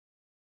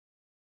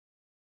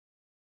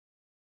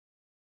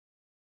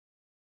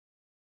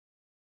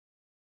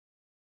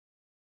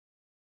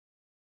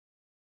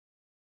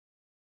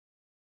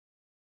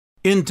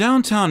In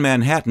downtown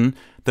Manhattan,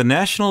 the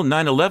National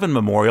 9/11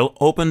 Memorial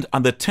opened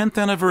on the 10th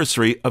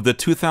anniversary of the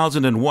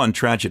 2001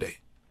 tragedy.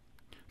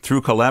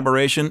 Through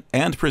collaboration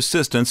and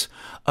persistence,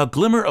 a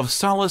glimmer of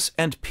solace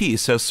and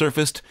peace has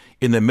surfaced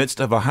in the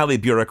midst of a highly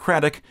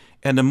bureaucratic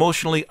and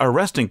emotionally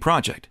arresting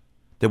project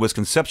that was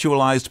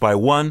conceptualized by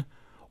one,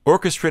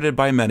 orchestrated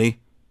by many,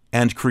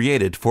 and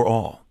created for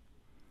all.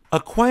 A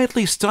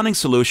quietly stunning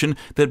solution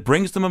that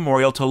brings the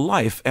memorial to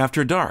life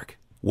after dark,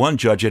 one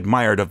judge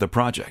admired of the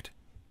project.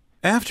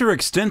 After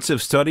extensive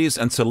studies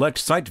and select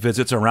site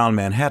visits around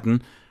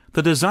Manhattan,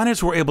 the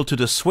designers were able to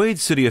dissuade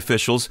city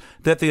officials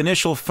that the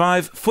initial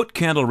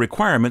 5-foot-candle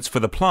requirements for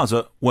the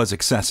plaza was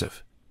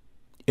excessive.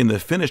 In the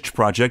finished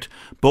project,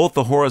 both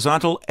the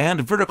horizontal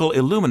and vertical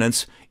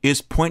illuminance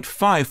is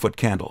 0.5-foot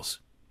candles.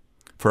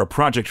 For a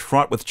project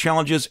fraught with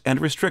challenges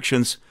and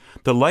restrictions,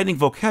 the lighting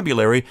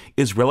vocabulary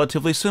is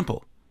relatively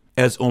simple,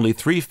 as only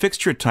 3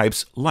 fixture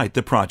types light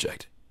the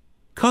project.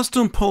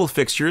 Custom pole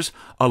fixtures,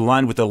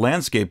 aligned with the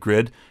landscape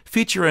grid,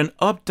 feature an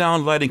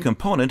up-down lighting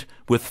component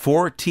with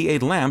 4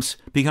 T8 lamps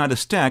behind a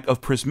stack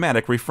of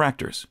prismatic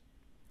refractors.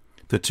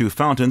 The 2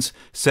 fountains,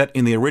 set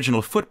in the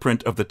original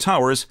footprint of the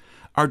towers,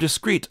 are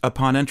discrete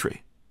upon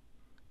entry.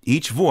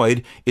 Each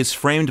void is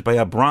framed by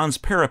a bronze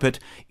parapet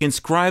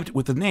inscribed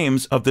with the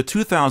names of the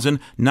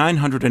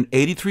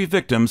 2,983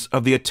 victims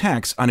of the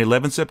attacks on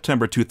 11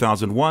 September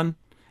 2001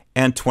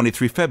 and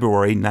 23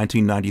 February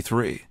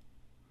 1993.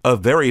 A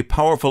very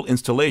powerful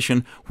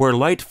installation where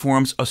light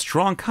forms a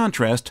strong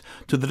contrast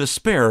to the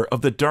despair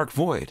of the dark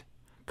void,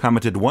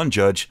 commented one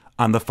judge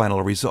on the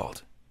final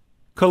result.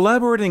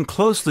 Collaborating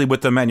closely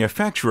with the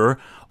manufacturer,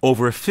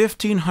 over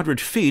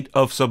 1,500 feet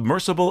of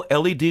submersible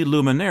LED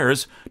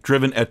luminaires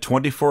driven at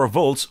 24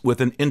 volts with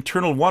an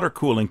internal water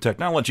cooling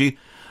technology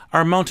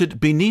are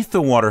mounted beneath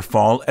the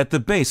waterfall at the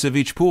base of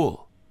each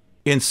pool.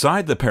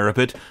 Inside the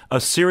parapet,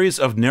 a series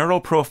of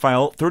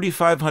narrow-profile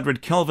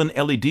 3,500 Kelvin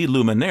LED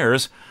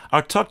luminaires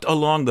are tucked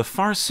along the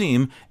far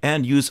seam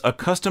and use a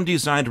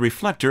custom-designed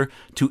reflector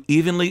to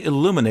evenly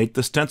illuminate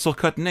the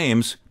stencil-cut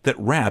names that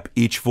wrap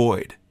each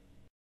void.